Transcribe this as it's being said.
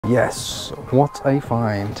Yes, what a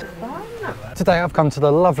find. Today I've come to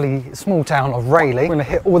the lovely small town of Rayleigh. I'm going to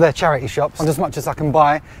hit all their charity shops and as much as I can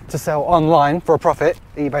buy to sell online for a profit.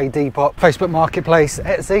 eBay, Depop, Facebook Marketplace,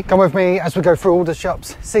 Etsy. Come with me as we go through all the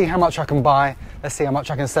shops, see how much I can buy. Let's see how much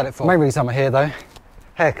I can sell it for. The main reason I'm here though,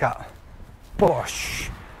 haircut. Bosh.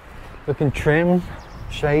 Looking trim,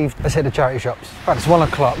 shaved. Let's hit the charity shops. Right, it's 1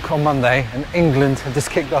 o'clock on Monday and England have just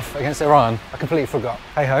kicked off against Iran. I completely forgot.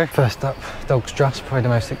 Hey ho. First up, Dog's Trust, probably the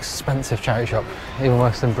most expensive charity shop. Even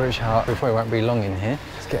worse than British Heart. We probably won't be long in here.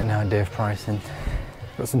 Let's get an idea of pricing.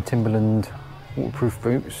 Got some Timberland waterproof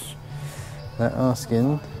boots. They're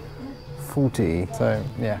asking 40. So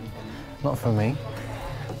yeah, not for me.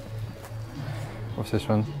 What's this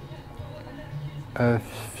one?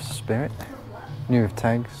 Earth Spirit. New with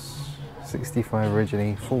tags. 65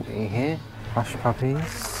 originally, 40 here. Hush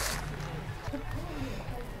puppies.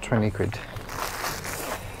 20 quid.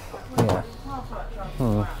 Yeah.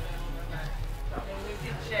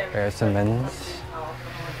 There's some men's.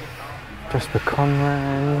 Just for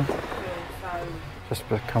Conran. Just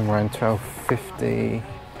for Conran, 12.50.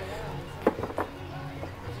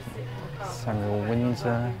 Samuel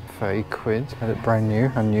Windsor, 30 quid. Had it brand new,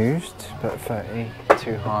 unused, but 30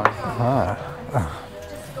 too high.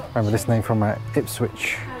 Remember this name from my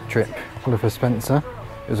Ipswich trip. Oliver Spencer.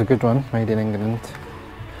 It was a good one, made in England.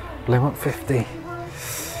 Blew up 50.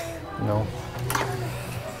 No.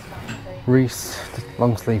 Reese,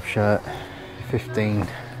 long sleeve shirt, 15.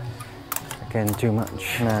 Again, too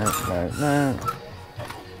much. No.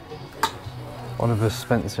 Oliver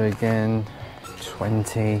Spencer again,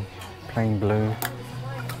 20. Plain blue.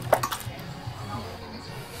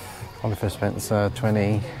 Oliver Spencer,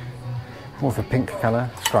 20. More of a pink colour,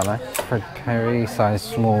 it's quite nice. Fred Perry, size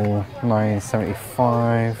small,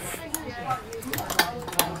 9.75.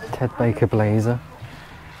 Ted Baker blazer,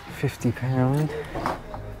 £50.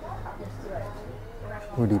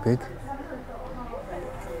 Really big.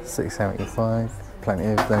 6.75. Plenty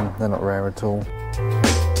of them, they're not rare at all.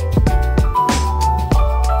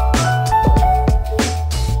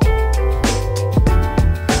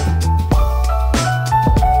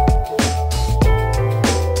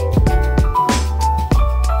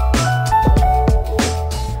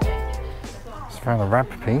 Found a Rab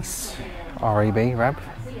piece, RAB, Rab,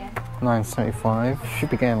 9.75. Should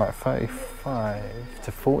be getting like 35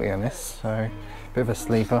 to 40 on this, so a bit of a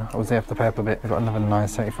sleeper. I was there to pay up a bit. We've got another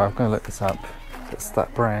 9.75. I'm going to look this up. It's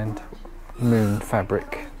that brand, Moon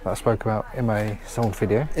Fabric, that I spoke about in my sold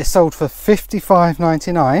video. It's sold for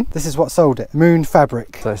 $55.99. This is what sold it, Moon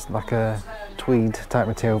Fabric. So it's like a tweed type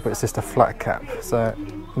material, but it's just a flat cap. So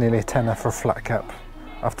nearly a tenner for a flat cap.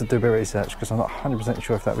 I have to do a bit of research because I'm not 100%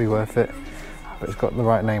 sure if that'd be worth it. But it's got the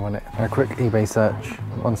right name on it. And a quick eBay search,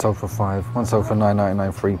 one sold for £5, one sold for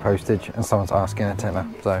 $9.99 free postage, and someone's asking a tenner.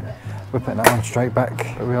 So we're putting that one straight back,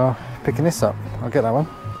 but we are picking this up. I'll get that one.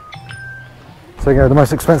 So we go, the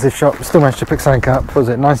most expensive shop, still managed to pick something up. What was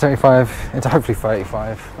it, $9.75 into hopefully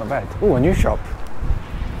 $35, not bad. Oh, a new shop.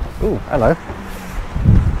 Oh, hello.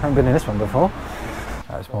 Haven't been in this one before.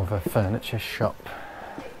 That's more of a furniture shop.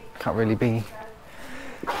 Can't really be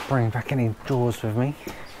bringing back any drawers with me.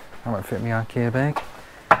 That won't fit my IKEA bag.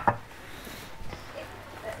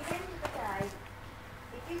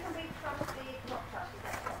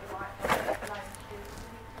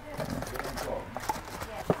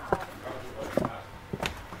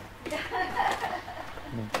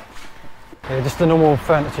 Yeah, just a normal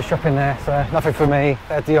furniture shop in there, so nothing for me.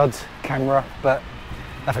 They had the odd camera, but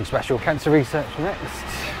nothing special. Cancer Research next.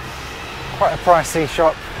 Quite a pricey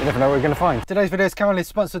shop, you never know what we're going to find. Today's video is currently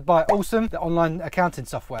sponsored by Awesome, the online accounting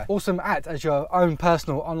software. Awesome act as your own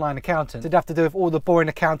personal online accountant. It'd have to do with all the boring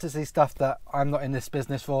accountancy stuff that I'm not in this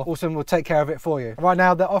business for. Awesome will take care of it for you. Right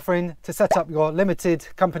now they're offering to set up your limited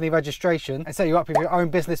company registration and set you up with your own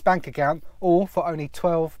business bank account, all for only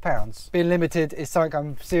 £12. Being limited is something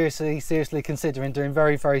I'm seriously considering doing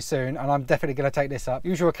very, very soon, and I'm definitely going to take this up.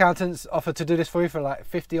 Usual accountants offer to do this for you for like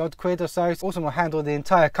 50 odd quid or so. Awesome will handle the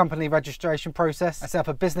entire company registration process and set up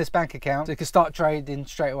a business bank account so you can start trading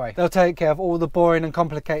straight away. They'll take care of all the boring and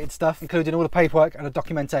complicated stuff, including all the paperwork and the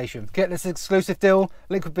documentation. Get this exclusive deal,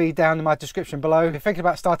 link will be down in my description below. If you're thinking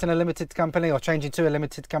about starting a limited company or changing to a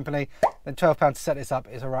limited company, then £12 to set this up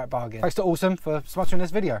is a right bargain. Thanks to Awesome for sponsoring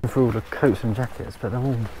this video. For all the coats and jackets, but they're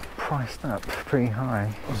all priced up pretty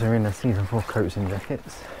high. Also in the season for coats and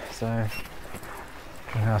jackets, so I'm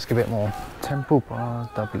going to ask a bit more. Temple Bar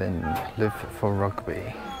Dublin, live for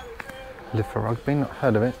rugby. Live for rugby, not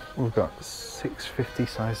heard of it. We've got 6.50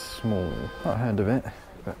 size small. Not heard of it,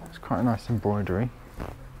 but it's quite a nice embroidery.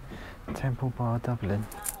 Temple Bar Dublin.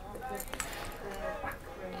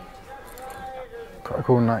 Quite a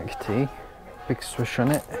cool Nike tee, big swoosh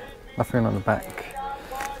on it, nothing on the back,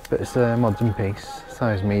 but it's a modern piece,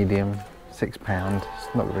 size medium, £6.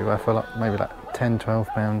 It's not going to be worth a lot, maybe like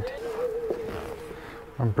 £10–12.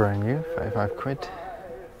 One brand new, 35 quid,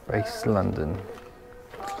 base London,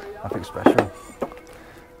 nothing special.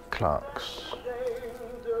 Clarks,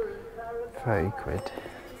 30 quid,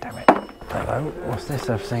 damn it. Hello, what's this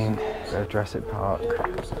I've seen? Go Jurassic Park,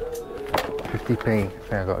 50p, I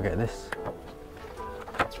think I've got to get this.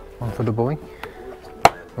 One for the boy,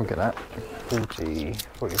 we'll get that. 40,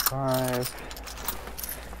 45,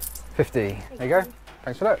 50, there you go.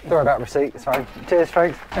 Thanks for that. Sorry about receipt, it's fine. Cheers,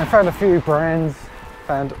 thanks. And found a few brands,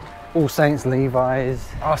 found All Saints, Levi's.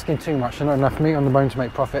 Asking too much, and not enough meat on the bone to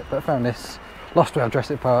make profit, but I found this. Lost without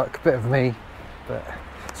Jurassic Park, bit of me, but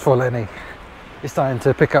it's for Lenny. He's starting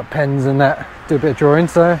to pick up pens and that, do a bit of drawing,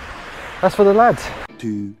 so that's for the lad.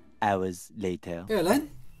 2 hours later. Here,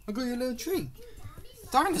 Len, I got you a little treat.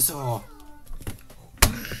 Dinosaur.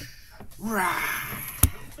 Rah.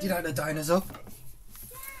 Do you like the dinosaur?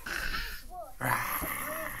 Rah.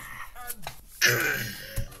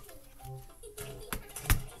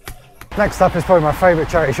 Next up is probably my favourite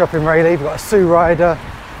charity shop in Rayleigh. We've got a Sue Rider,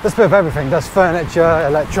 does a bit of everything, does furniture,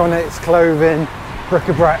 electronics, clothing,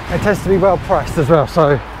 bric-a-brac. It tends to be well priced as well,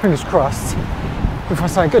 so fingers crossed we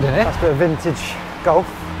find something good in it. That's a bit of vintage golf,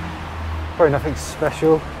 probably nothing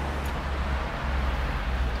special.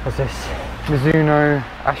 What's this? Mizuno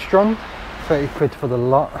Astron, 30 quid for the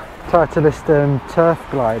lot. Titleist Turf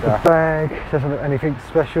Glider. The bag doesn't look anything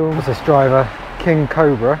special. What's this driver? King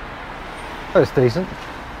Cobra. That's decent.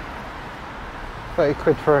 30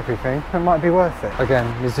 quid for everything. It might be worth it.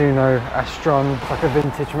 Again, Mizuno Astron. It's like a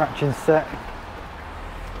vintage matching set.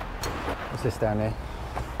 What's this down here?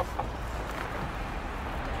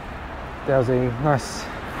 There's a nice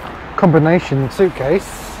combination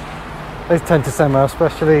suitcase. They tend to sell well,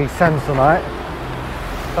 especially Samsonite.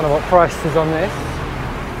 Don't know what price is on this.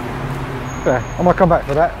 But yeah, I might come back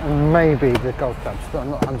for that, and maybe the golf clubs, but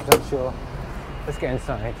I'm not 100% sure. Let's get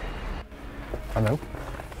inside. Hello.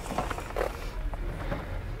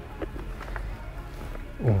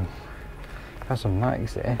 Ooh. There's some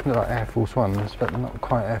Nikes here. Look like Air Force Ones, but not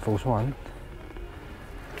quite Air Force One.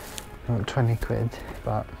 20 quid,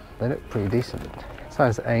 but they look pretty decent.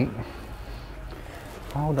 Size 8.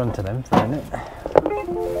 I'll hold on to them for a minute.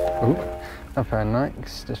 Ooh, a pair of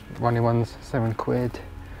Nikes, just runny ones, 7 quid.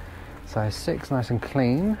 Size 6, nice and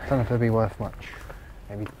clean. Don't know if they'll be worth much.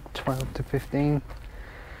 Maybe 12 to 15.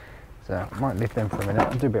 So I might leave them for a minute.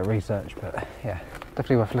 I'll do a bit of research, but yeah,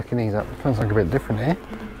 definitely worth looking these up. Feels like a bit different here.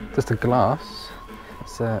 Just a glass.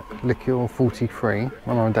 It's a liqueur 43. My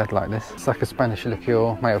mum and dad like this. It's like a Spanish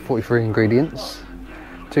liqueur made of 43 ingredients.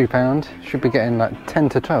 £2. Should be getting like 10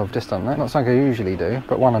 to 12 just on that. Not something I usually do,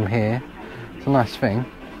 but while I'm here, it's a nice thing.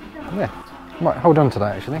 Yeah, might hold on to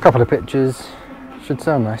that actually. A couple of pictures. Should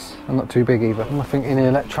sell nice. And not too big either. Nothing in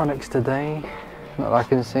electronics today. Not that I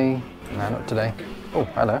can see. No, not today. Oh,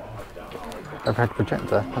 hello. Overhead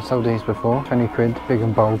projector. I've sold these before. 20 quid, big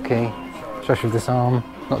and bulky. Especially with this arm.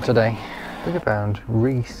 Not today. Bigger bound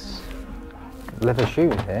Reese leather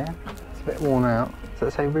shoes here. It's a bit worn out.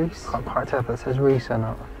 Does it say Reese? Can't quite tell if it says Reese or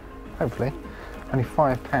not. Hopefully. Only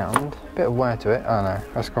 £5. Bit of wear to it. Oh no,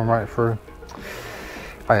 that's gone right through.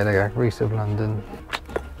 Oh yeah, there you go. Reese of London.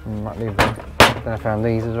 Might leave them. Then I found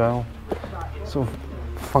these as well. Sort of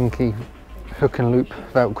funky hook and loop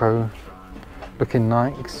Velcro looking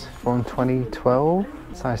Nikes from 2012.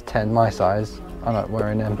 Size 10, my size. I like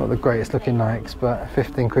wearing them. Not the greatest looking Nikes, but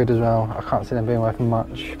 15 quid as well. I can't see them being worth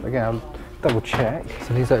much. Again, I'll double check.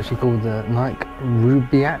 So these are actually called the Nike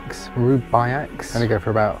Rubiacs. And they go for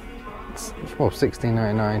about, well,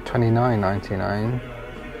 £16.99, £29.99,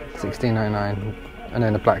 £16.99, and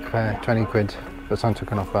then a black pair, 20 quid. But some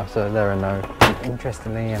took an offer, so there are no.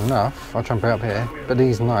 Interestingly enough, I'll try and put it up here, but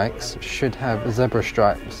these Nikes should have zebra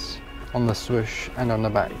stripes on the swoosh and on the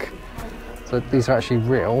back. So these are actually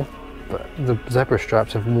real, but the zebra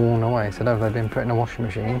stripes have worn away, so they've been put in a washing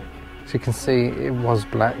machine. So you can see it was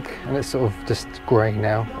black, and it's sort of just grey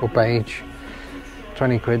now, or beige.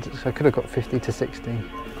 20 quid, so I could have got 50 to 60,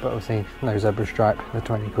 but obviously no zebra stripe, the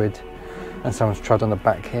 20 quid. And someone's trod on the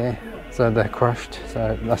back here, so they're crushed,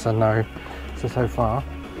 so that's a no. So far,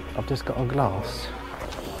 I've just got a glass.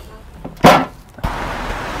 I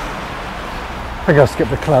think I'll skip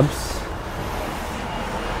the clubs.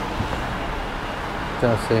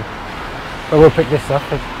 Don't see. But we'll pick this up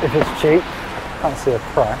if it's cheap. Can't see a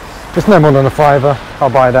price. It's no more than a £5. I'll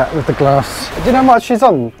buy that with the glass. Do you know how much is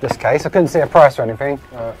on this case? I couldn't see a price or anything.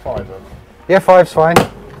 £5. Yeah, £5's fine.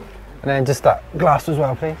 And then just that glass as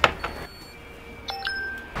well, please.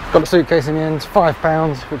 Got the suitcase in the end,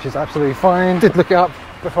 £5, which is absolutely fine. Did look it up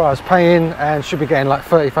before I was paying and should be getting like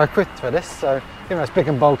 35 quid for this. So, you know, it's big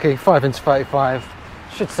and bulky, 5 into 35.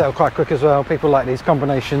 Should sell quite quick as well. People like these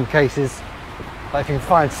combination cases. Like if you can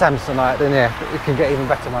find Samsonite, then yeah, it can get even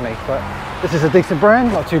better money. But this is a decent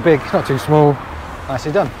brand, not too big, not too small.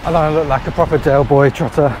 Nicely done. I don't look like a proper Dale boy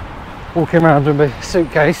trotter walking around with a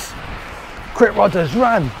suitcase. Quick Rodders,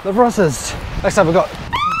 run! The Rossers! Next up we've got...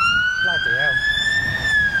 Bloody hell.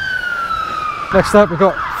 Next up we've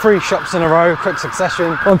got 3 shops in a row, quick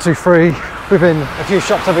succession. 1, 2, 3, within a few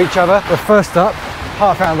shops of each other. The first up,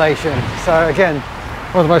 Heart Foundation. So again,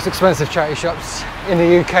 one of the most expensive charity shops in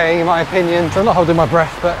the UK in my opinion. So I'm not holding my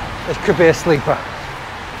breath, but it could be a sleeper.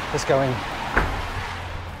 Let's go in.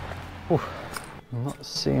 Ooh. I'm not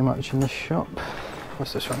seeing much in the shop.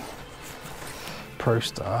 What's this one?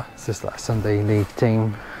 POSTAL. It's just like Sunday League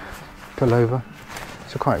team pullover.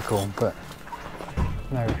 So quite cool, but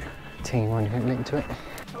no team or anything linked to it.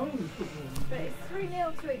 But it's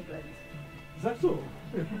 3-0 to England. Is that so?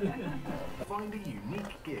 Find a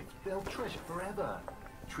unique gift they'll treasure forever.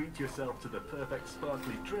 Treat yourself to the perfect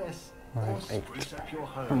sparkly dress or spruce up your I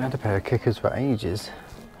home. haven't had a pair of kickers for ages.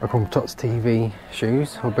 I call them Tots TV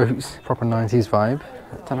shoes or boots. Proper 90s vibe.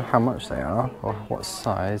 I don't know how much they are or what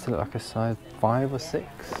size. They look like a size 5 or 6.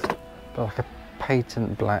 But like a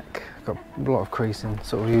patent black. Got a lot of creasing.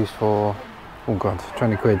 Sort of used for, oh god,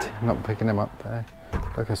 20 quid. I'm not picking them up there.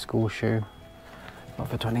 Like a school shoe. Not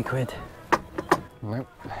for 20 quid. Nope.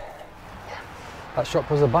 That shop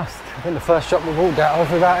was a bust. I think the first shop we walked out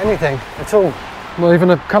of without anything at all. Not even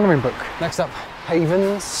a colouring book. Next up,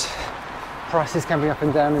 Havens. Prices can be up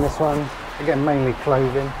and down in this one. Again, mainly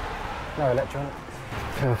clothing, no electronics.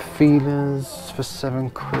 Pair of feelers for 7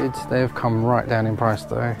 quid. They have come right down in price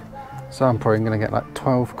though. So I'm probably going to get like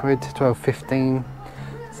 12 quid, 12.15.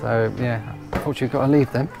 So yeah, unfortunately got to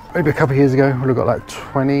leave them. Maybe a couple of years ago would have got like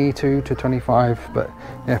 22 to 25, but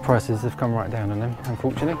yeah, prices have come right down on them,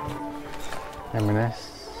 unfortunately.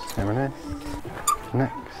 M&S, M&S.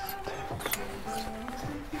 Next.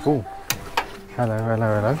 Oh, hello,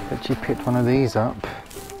 hello, hello. Literally picked one of these up.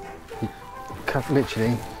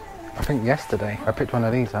 Literally, I think yesterday I picked one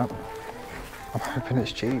of these up. I'm hoping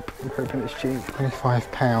it's cheap. I'm hoping it's cheap.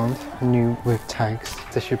 £25, new with tags.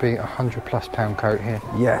 This should be a £100+ coat here.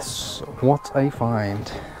 Yes, what a find.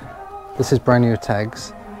 This is brand new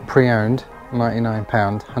tags, pre-owned. £99,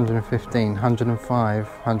 115, 105,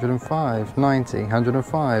 105, 90,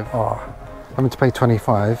 105. Oh, having to pay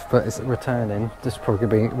 25, but it's returning. This is probably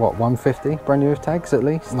gonna be what, 150? Brand new with tags at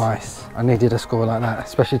least. Nice. I needed a score like that,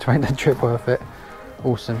 especially to make the trip worth it.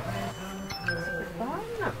 Awesome.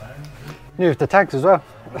 New with the tags as well.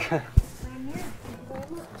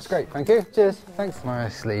 It's great, thank you. Cheers. Thanks.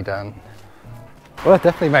 Nicely done. Well, that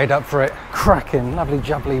definitely made up for it. Cracking, lovely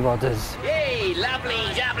jubbly Rodders. Hey, lovely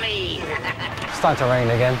jubbly! It's starting to rain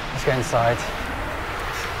again. Let's get inside.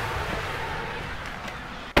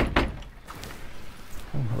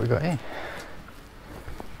 What have we got here?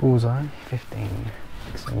 Bullseye, 15.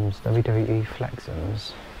 Flexums, WWE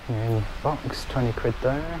Flexums. In box, 20 quid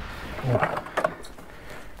there. Oh.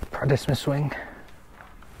 Pradisma swing.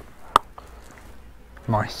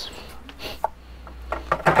 Nice.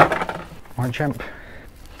 White champ.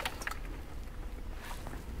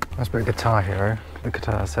 That's a bit of Guitar Hero. The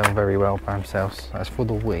guitars sell very well by themselves. That's for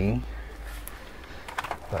the Wii.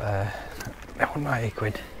 But they want 90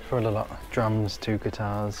 quid for a lot. Drums, 2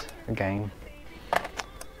 guitars, a game.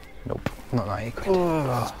 Nope, not 90 quid.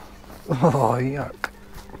 Oh, yuck.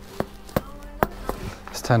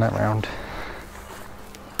 Let's turn that round.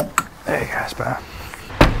 There you go, that's better.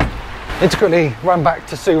 Need to quickly run back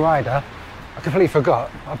to Sue Ryder. I completely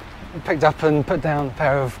forgot. I picked up and put down a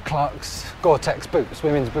pair of Clark's Gore-Tex boots,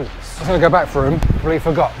 women's boots. I was going to go back for them, completely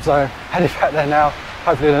forgot. So headed back there now.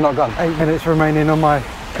 Hopefully they're not gone. 8 minutes remaining on my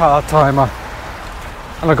car timer.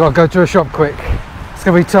 And I've got to go to a shop quick. It's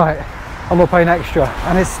going to be tight. I'm not paying extra.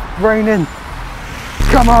 And it's raining.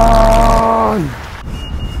 Come on!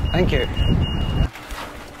 Thank you.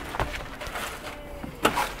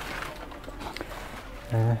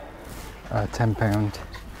 £10.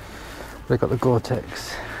 They've got the Gore-Tex.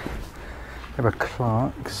 They have a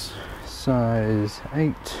Clark's, size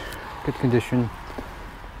 8, good condition.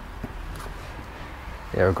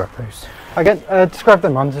 Yeah, we'll grab those. Again, describe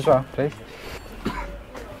them ones as well, please.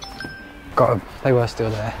 Got them, they were still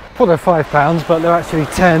there. Well, they're £5, but they're actually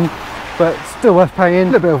 10, but still worth paying.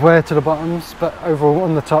 A little bit of wear to the bottoms, but overall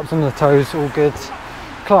on the tops and the toes, all good.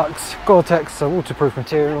 Clark's Gore-Tex, so waterproof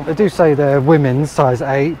material. They do say they're women's, size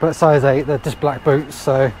 8, but size 8, they're just black boots,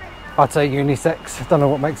 so I'd say unisex. I don't know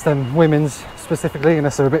what makes them women's specifically,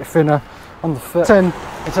 unless they're a bit thinner on the foot. 10,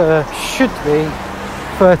 it should be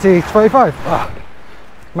 30, 25. Oh,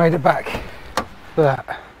 made it back. But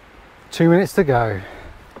 2 minutes to go.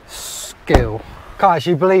 Skill. Can't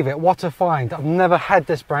actually believe it. What a find. I've never had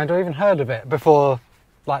this brand or even heard of it before,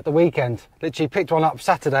 like the weekend. Literally picked one up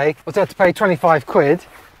Saturday. I was there to pay 25 quid,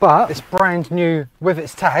 but it's brand new with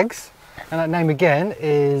its tags. And that name again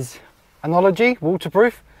is Analogy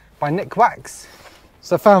Waterproof by Nick Wax.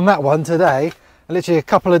 So I found that one today. And literally a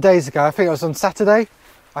couple of days ago, I think it was on Saturday,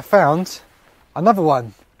 I found another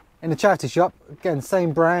one in the charity shop. Again,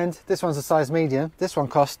 same brand. This one's a size medium. This one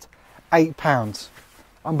cost £8.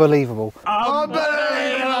 Unbelievable. Unbelievable!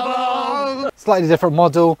 Slightly different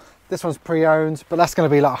model. This one's pre-owned, but that's going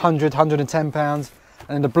to be like 100, 110 pounds. And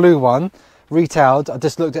then the blue one, retailed, I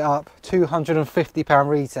just looked it up, £250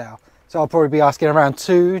 retail. So I'll probably be asking around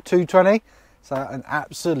 220. So an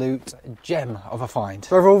absolute gem of a find.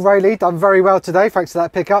 So overall, Rayleigh done very well today, thanks to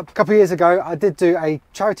that pickup. A couple of years ago, I did do a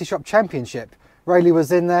charity shop championship. Rayleigh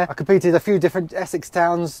was in there. I competed a few different Essex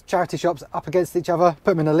towns, charity shops up against each other,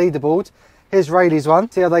 put them in a leaderboard. Here's Rayleigh's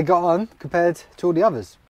one. See how they got on compared to all the others.